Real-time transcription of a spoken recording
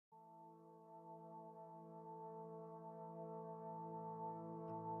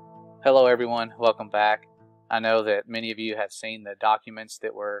Hello everyone, welcome back. I know that many of you have seen the documents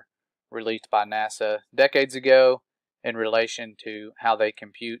that were released by NASA decades ago in relation to how they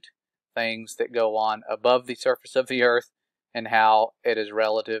compute things that go on above the surface of the Earth and how it is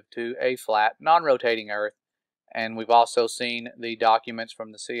relative to a flat, non-rotating Earth. And we've also seen the documents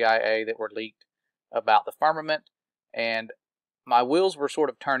from the CIA that were leaked about the firmament. And my wheels were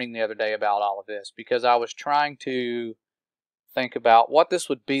sort of turning the other day about all of this because I was trying to think about what this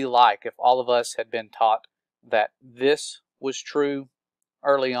would be like if all of us had been taught that this was true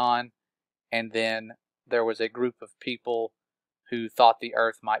early on, and then there was a group of people who thought the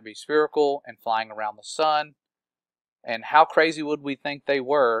Earth might be spherical and flying around the sun. And how crazy would we think they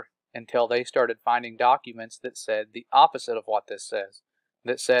were until they started finding documents that said the opposite of what this says,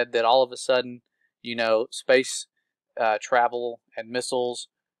 that said that all of a sudden, space travel and missiles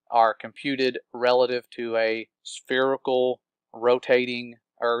are computed relative to a spherical rotating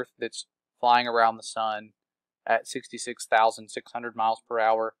Earth that's flying around the sun at 66,600 miles per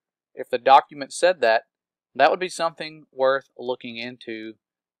hour. If the document said that, that would be something worth looking into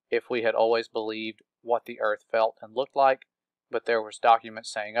if we had always believed what the Earth felt and looked like, but there was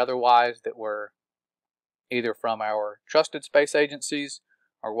documents saying otherwise that were either from our trusted space agencies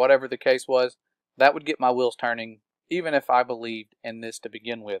or whatever the case was. That would get my wheels turning even if I believed in this to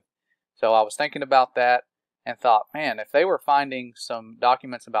begin with. So I was thinking about that and thought, man, if they were finding some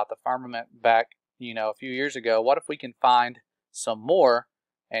documents about the firmament back, a few years ago, what if we can find some more?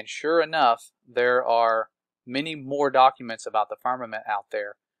 And sure enough, there are many more documents about the firmament out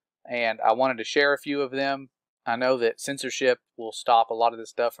there. And I wanted to share a few of them. I know that censorship will stop a lot of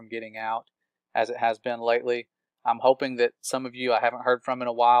this stuff from getting out, as it has been lately. I'm hoping that some of you I haven't heard from in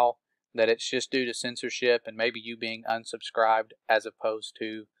a while, that it's just due to censorship and maybe you being unsubscribed as opposed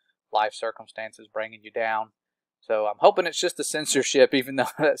to life circumstances bringing you down. So I'm hoping it's just the censorship, even though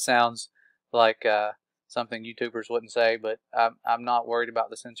that sounds like something YouTubers wouldn't say, but I'm not worried about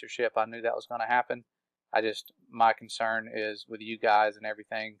the censorship. I knew that was going to happen. My concern is with you guys and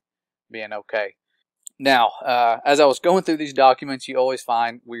everything being okay. Now, as I was going through these documents, you always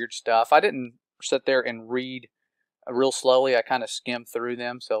find weird stuff. I didn't sit there and read real slowly. I kind of skimmed through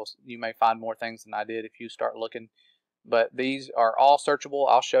them, so you may find more things than I did if you start looking. But these are all searchable.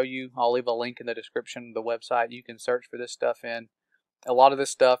 I'll show you. I'll leave a link in the description of the website. You can search for this stuff in. A lot of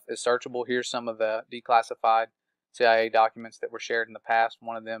this stuff is searchable. Here's some of the declassified CIA documents that were shared in the past,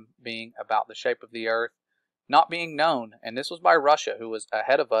 one of them being about the shape of the Earth not being known. And this was by Russia, who was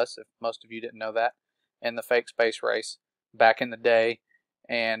ahead of us, if most of you didn't know that, in the fake space race back in the day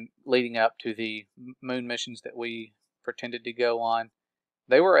and leading up to the moon missions that we pretended to go on.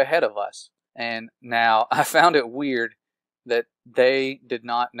 They were ahead of us. And now I found it weird that they did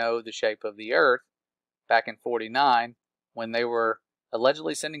not know the shape of the Earth back in '49 when they were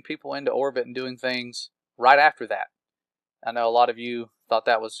allegedly sending people into orbit and doing things right after that. I know a lot of you thought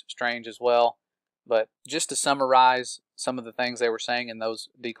that was strange as well, but just to summarize some of the things they were saying in those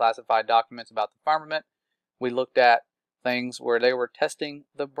declassified documents about the firmament, we looked at things where they were testing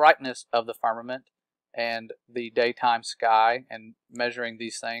the brightness of the firmament and the daytime sky and measuring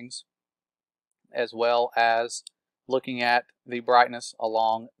these things, as well as looking at the brightness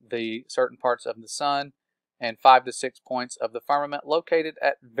along the certain parts of the sun and 5 to 6 points of the firmament located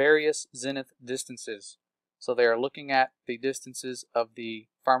at various zenith distances. So they are looking at the distances of the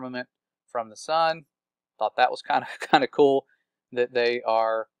firmament from the sun. Thought that was kind of cool that they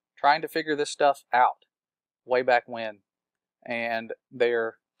are trying to figure this stuff out way back when. And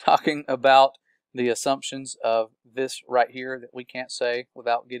they're talking about the assumptions of this right here that we can't say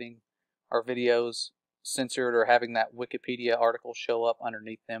without getting our videos censored or having that Wikipedia article show up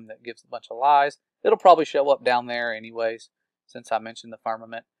underneath them that gives a bunch of lies. It'll probably show up down there anyways, since I mentioned the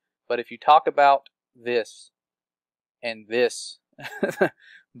firmament. But if you talk about this and this,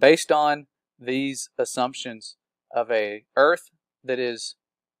 based on these assumptions of a Earth that is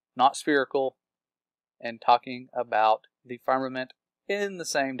not spherical, and talking about the firmament in the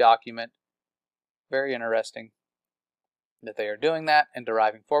same document, very interesting that they are doing that and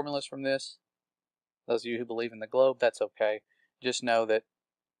deriving formulas from this. Those of you who believe in the globe, that's okay. Just know that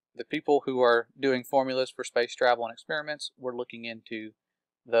the people who are doing formulas for space travel and experiments were looking into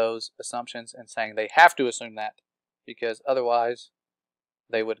those assumptions and saying they have to assume that because otherwise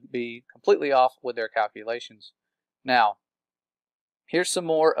they would be completely off with their calculations. Now, here's some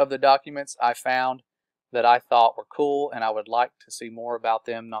more of the documents I found that I thought were cool and I would like to see more about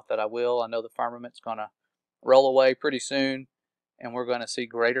them. Not that I will. I know the firmament's going to roll away pretty soon and we're going to see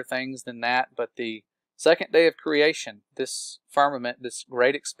greater things than that. But the second day of creation, this firmament, this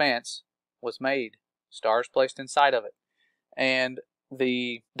great expanse, was made. Stars placed inside of it. And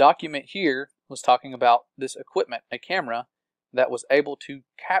the document here was talking about this equipment, a camera, that was able to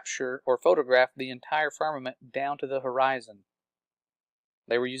capture or photograph the entire firmament down to the horizon.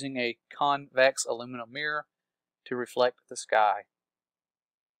 They were using a convex aluminum mirror to reflect the sky.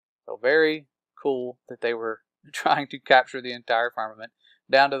 So very cool that they were trying to capture the entire firmament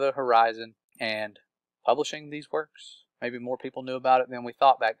down to the horizon and publishing these works. Maybe more people knew about it than we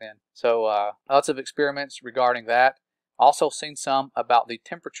thought back then. So lots of experiments regarding that. Also seen some about the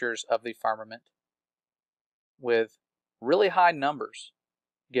temperatures of the firmament with really high numbers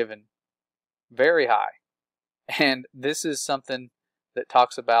given, very high. And this is something that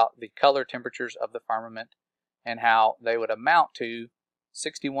talks about the color temperatures of the firmament and how they would amount to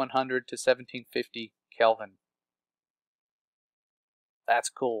 6100 to 1750 Kelvin. That's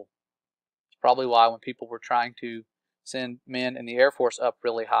cool. It's probably why when people were trying to send men in the Air Force up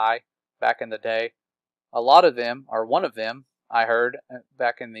really high back in the day, a lot of them, or one of them, I heard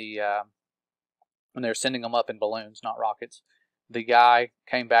back in the when they were sending them up in balloons, not rockets, the guy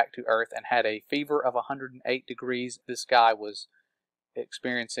came back to Earth and had a fever of 108 degrees. This guy was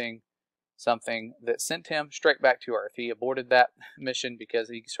experiencing something that sent him straight back to Earth. He aborted that mission because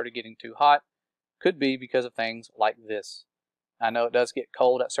he started getting too hot. Could be because of things like this. I know it does get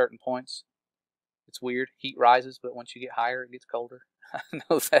cold at certain points. It's weird. Heat rises, but once you get higher, it gets colder. I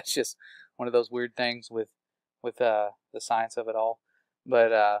know that's just one of those weird things with the science of it all.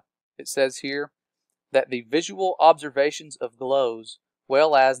 But it says here that the visual observations of glows,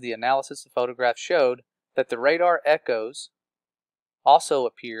 well as the analysis of photographs, showed that the radar echoes also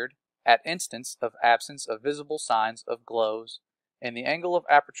appeared at instance of absence of visible signs of glows in the angle of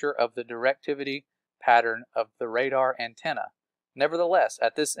aperture of the directivity pattern of the radar antenna. Nevertheless,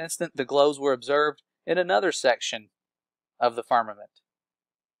 at this instant, the glows were observed in another section of the firmament.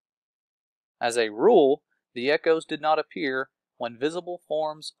 As a rule, the echoes did not appear when visible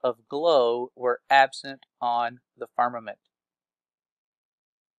forms of glow were absent on the firmament.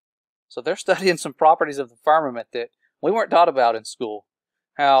 So they're studying some properties of the firmament that we weren't taught about in school.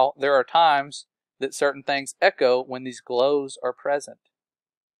 How there are times that certain things echo when these glows are present.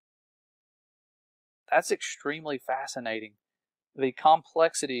 That's extremely fascinating. The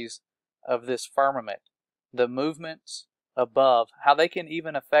complexities of this firmament, the movements above, how they can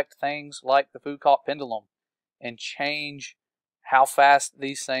even affect things like the Foucault pendulum and change how fast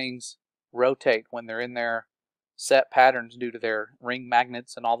these things rotate when they're in their set patterns due to their ring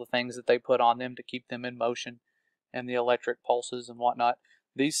magnets and all the things that they put on them to keep them in motion and the electric pulses and whatnot.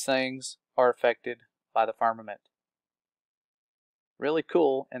 These things are affected by the firmament. Really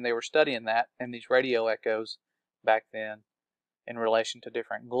cool, and they were studying that and these radio echoes back then in relation to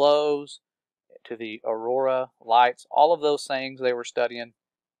different glows, to the aurora lights, all of those things they were studying.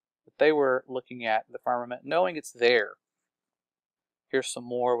 But they were looking at the firmament, knowing it's there. Here's some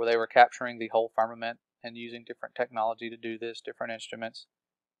more where they were capturing the whole firmament and using different technology to do this, different instruments.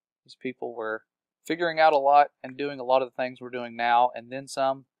 These people were figuring out a lot and doing a lot of the things we're doing now and then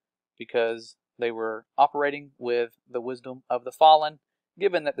some, because they were operating with the wisdom of the fallen,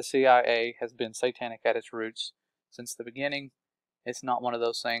 given that the CIA has been satanic at its roots since the beginning. It's not one of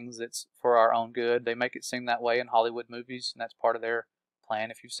those things that's for our own good. They make it seem that way in Hollywood movies, and that's part of their plan.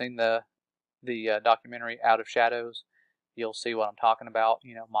 If you've seen the documentary Out of Shadows, you'll see what I'm talking about,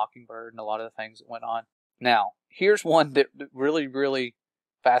 you know, Mockingbird and a lot of the things that went on. Now, here's one that really, really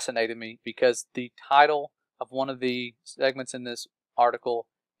fascinated me, because the title of one of the segments in this article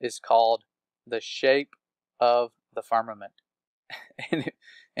is called The Shape of the Firmament.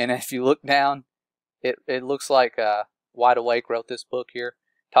 and if you look down, it looks like Wide Awake wrote this book here.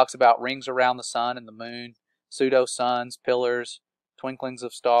 It talks about rings around the sun and the moon, pseudo-suns, pillars, twinklings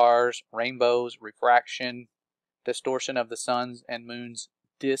of stars, rainbows, refraction, distortion of the sun's and moon's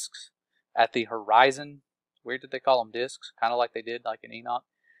disks at the horizon. Weird that they call them disks, kind of like they did like in Enoch.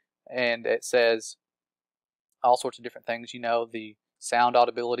 And it says all sorts of different things, you know, the sound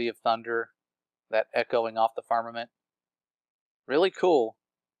audibility of thunder, that echoing off the firmament. Really cool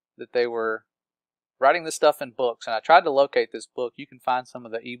that they were writing this stuff in books. And I tried to locate this book. You can find some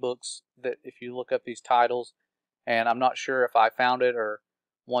of the ebooks that if you look up these titles, and I'm not sure if I found it or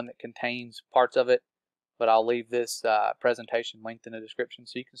one that contains parts of it, but I'll leave this presentation linked in the description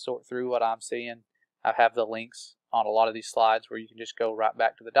so you can sort through what I'm seeing. I have the links on a lot of these slides where you can just go right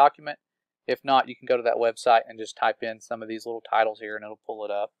back to the document. If not, you can go to that website and just type in some of these little titles here and it'll pull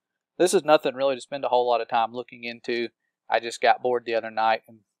it up. This is nothing really to spend a whole lot of time looking into. I just got bored the other night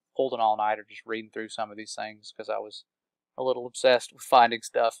and pulled an all-nighter just reading through some of these things because I was a little obsessed with finding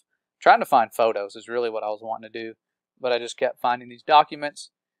stuff. Trying to find photos is really what I was wanting to do, but I just kept finding these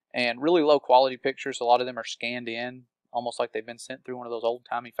documents and really low quality pictures. A lot of them are scanned in almost like they've been sent through one of those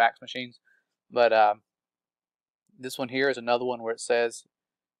old-timey fax machines. But this one here is another one where it says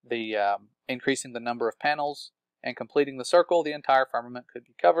the increasing the number of panels and completing the circle, the entire firmament could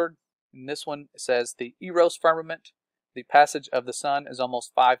be covered. And this one says the Eros firmament, the passage of the sun is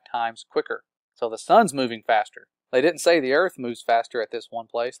almost 5 times quicker. So the sun's moving faster. They didn't say the earth moves faster at this one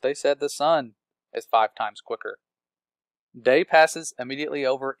place. They said the sun is 5 times quicker. Day passes immediately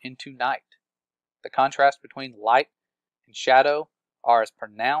over into night. The contrast between light and shadow are as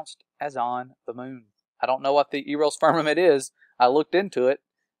pronounced as on the moon. I don't know what the Eros firmament is. I looked into it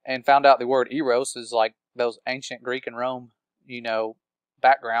and found out the word Eros is like those ancient Greek and Rome,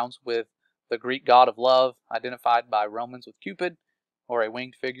 backgrounds with the Greek god of love identified by Romans with Cupid or a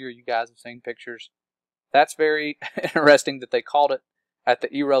winged figure. You guys have seen pictures. That's very interesting that they called it at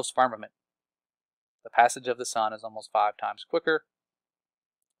the Eros firmament. The passage of the sun is almost 5 times quicker.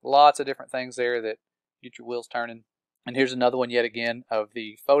 Lots of different things there that get your wheels turning. And here's another one yet again of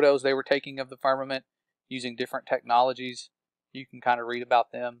the photos they were taking of the firmament using different technologies. You can kind of read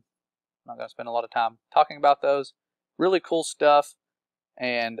about them. I'm not going to spend a lot of time talking about those. Really cool stuff.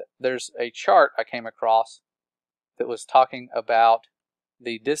 And there's a chart I came across that was talking about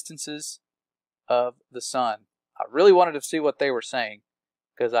the distances of the sun. I really wanted to see what they were saying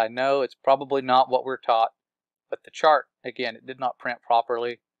because I know it's probably not what we're taught. But the chart, again, it did not print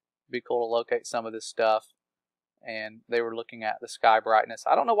properly. It'd be cool to locate some of this stuff. And they were looking at the sky brightness.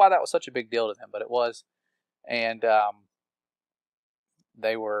 I don't know why that was such a big deal to them, but it was. And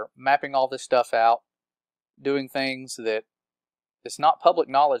they were mapping all this stuff out, doing things that it's not public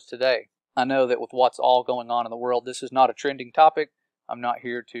knowledge today. I know that with what's all going on in the world, this is not a trending topic. I'm not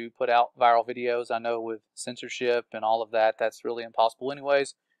here to put out viral videos. I know with censorship and all of that, that's really impossible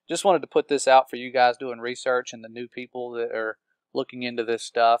anyways. Just wanted to put this out for you guys doing research and the new people that are looking into this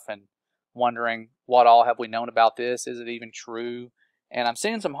stuff and wondering what all have we known about this? Is it even true? And I'm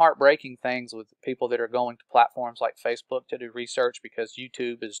seeing some heartbreaking things with people that are going to platforms like Facebook to do research because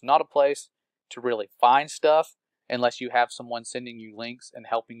YouTube is not a place to really find stuff unless you have someone sending you links and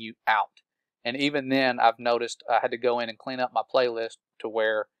helping you out. And even then, I've noticed I had to go in and clean up my playlist to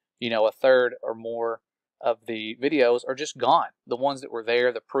where, a third or more of the videos are just gone. The ones that were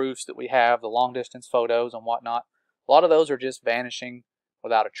there, the proofs that we have, the long distance photos and whatnot, a lot of those are just vanishing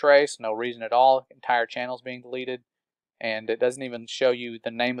without a trace, no reason at all. Entire channels being deleted. And it doesn't even show you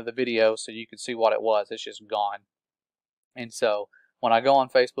the name of the video so you can see what it was. It's just gone. And so when I go on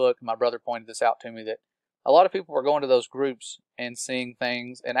Facebook, my brother pointed this out to me that a lot of people were going to those groups and seeing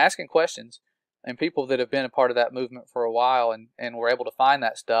things and asking questions. And people that have been a part of that movement for a while and were able to find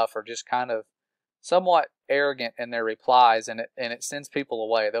that stuff are just kind of somewhat arrogant in their replies, and it sends people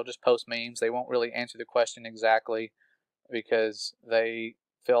away. They'll just post memes. They won't really answer the question exactly because they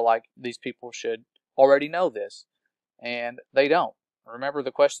feel like these people should already know this. And they don't. Remember the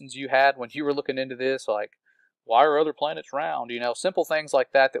questions you had when you were looking into this, like, why are other planets round? Simple things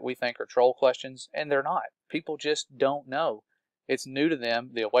like that we think are troll questions, and they're not. People just don't know. It's new to them.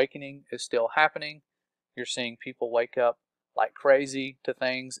 The awakening is still happening. You're seeing people wake up like crazy to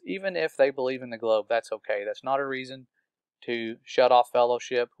things. Even if they believe in the globe, that's okay. That's not a reason to shut off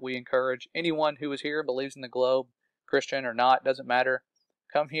fellowship. We encourage anyone who is here, believes in the globe, Christian or not, doesn't matter,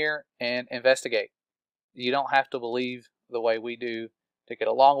 come here and investigate. You don't have to believe the way we do to get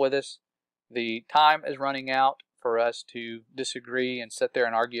along with us. The time is running out for us to disagree and sit there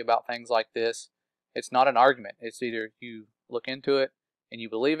and argue about things like this. It's not an argument. It's either you look into it and you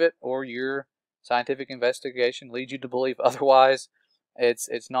believe it, or your scientific investigation leads you to believe otherwise.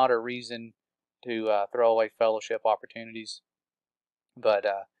 It's not a reason to throw away fellowship opportunities. But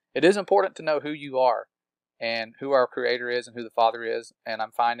it is important to know who you are and who our Creator is and who the Father is. And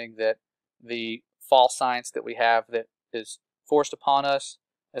I'm finding that the false science that we have that is forced upon us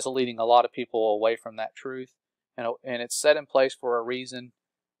is leading a lot of people away from that truth. And it's set in place for a reason.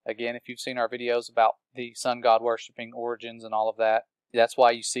 Again, if you've seen our videos about the sun god worshiping origins and all of that, that's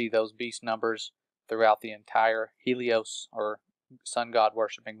why you see those beast numbers throughout the entire Helios or sun god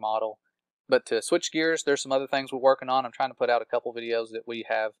worshiping model. But to switch gears, there's some other things we're working on. I'm trying to put out a couple videos that we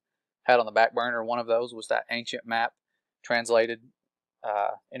have had on the back burner. One of those was that ancient map translated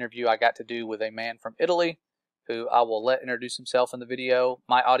interview I got to do with a man from Italy who I will let introduce himself in the video.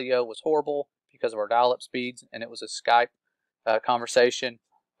 My audio was horrible because of our dial-up speeds, and it was a Skype conversation.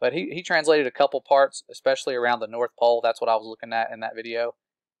 But he translated a couple parts, especially around the North Pole. That's what I was looking at in that video.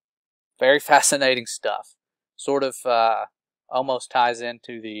 Very fascinating stuff. Sort of almost ties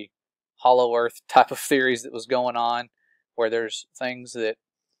into the hollow earth type of theories that was going on, where there's things that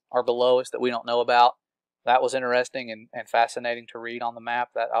are below us that we don't know about. That was interesting and fascinating to read on the map.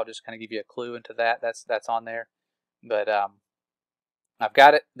 That I'll just kind of give you a clue into that. That's on there. But I've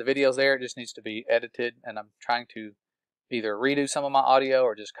got it. The video's there. It just needs to be edited, and I'm trying to either redo some of my audio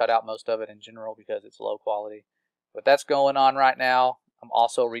or just cut out most of it in general because it's low quality. But that's going on right now. I'm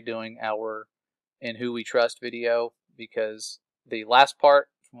also redoing our In Who We Trust video because the last part,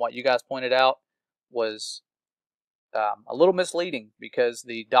 from what you guys pointed out, was a little misleading because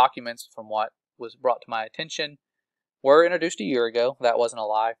the documents, from what was brought to my attention, were introduced a year ago. That wasn't a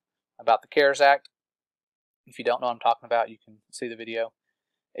lie. About the CARES Act. If you don't know what I'm talking about, you can see the video.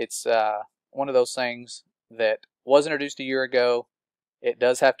 It's one of those things that was introduced a year ago. It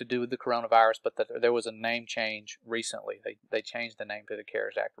does have to do with the coronavirus, but there was a name change recently. They changed the name to the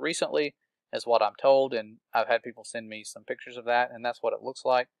CARES Act recently, is what I'm told, and I've had people send me some pictures of that, and that's what it looks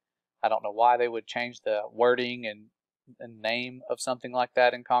like. I don't know why they would change the wording and name of something like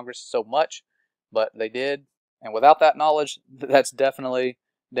that in Congress so much, but they did. And without that knowledge, that's definitely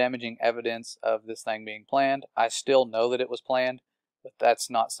damaging evidence of this thing being planned. I still know that it was planned, but that's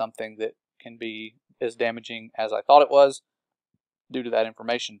not something that can be as damaging as I thought it was due to that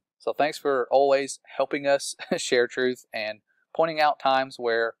information. So thanks for always helping us share truth and pointing out times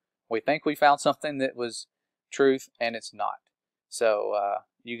where we think we found something that was truth and it's not. So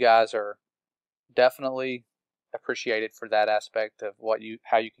you guys are definitely appreciated for that aspect of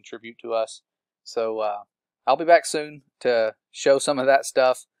how you contribute to us. So I'll be back soon to show some of that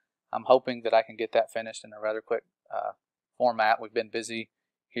stuff. I'm hoping that I can get that finished in a rather quick format. We've been busy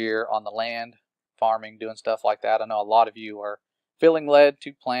here on the land, farming, doing stuff like that. I know a lot of you are feeling led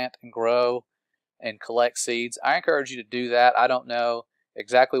to plant and grow and collect seeds. I encourage you to do that. I don't know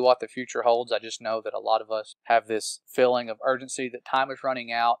exactly what the future holds. I just know that a lot of us have this feeling of urgency that time is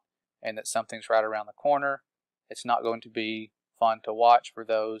running out and that something's right around the corner. It's not going to be fun to watch for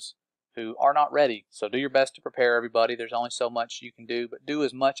those who are not ready. So do your best to prepare everybody. There's only so much you can do, but do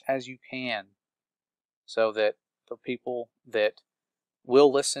as much as you can so that the people that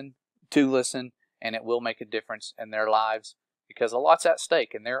will listen and it will make a difference in their lives, because a lot's at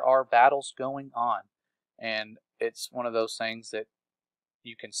stake and there are battles going on. And it's one of those things that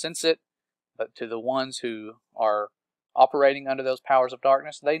you can sense it, but to the ones who are operating under those powers of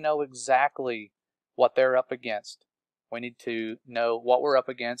darkness, they know exactly what they're up against. We need to know what we're up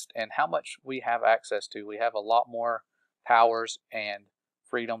against and how much we have access to. We have a lot more powers and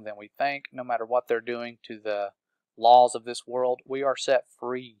freedom than we think. No matter what they're doing to the laws of this world, we are set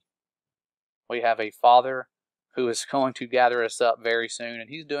free. We have a Father who is going to gather us up very soon, and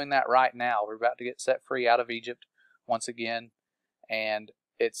He's doing that right now. We're about to get set free out of Egypt once again, and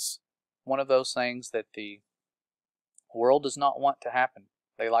it's one of those things that the world does not want to happen.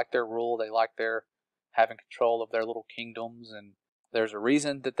 They like their rule. They like their having control of their little kingdoms, and there's a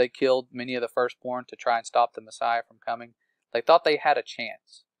reason that they killed many of the firstborn to try and stop the Messiah from coming. They thought they had a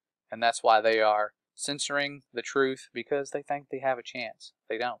chance, and that's why they are censoring the truth, because they think they have a chance.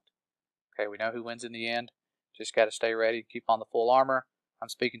 They don't. Okay, we know who wins in the end. Just got to stay ready, keep on the full armor. I'm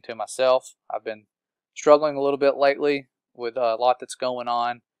speaking to myself. I've been struggling a little bit lately with a lot that's going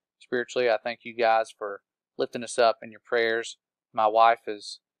on spiritually. I thank you guys for lifting us up in your prayers. My wife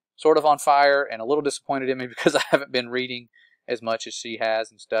is sort of on fire and a little disappointed in me because I haven't been reading as much as she has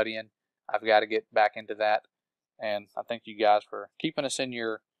and studying. I've got to get back into that. And I thank you guys for keeping us in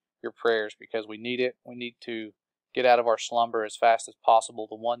your prayers, because we need it. We need to get out of our slumber as fast as possible,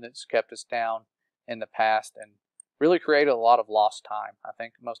 the one that's kept us down in the past and really created a lot of lost time. I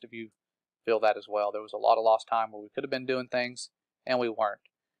think most of you feel that as well. There was a lot of lost time where we could have been doing things and we weren't.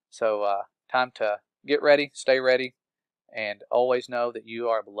 So time to get ready, stay ready, and always know that you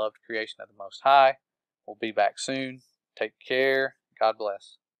are a beloved creation of the Most High. We'll be back soon. Take care. God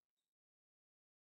bless.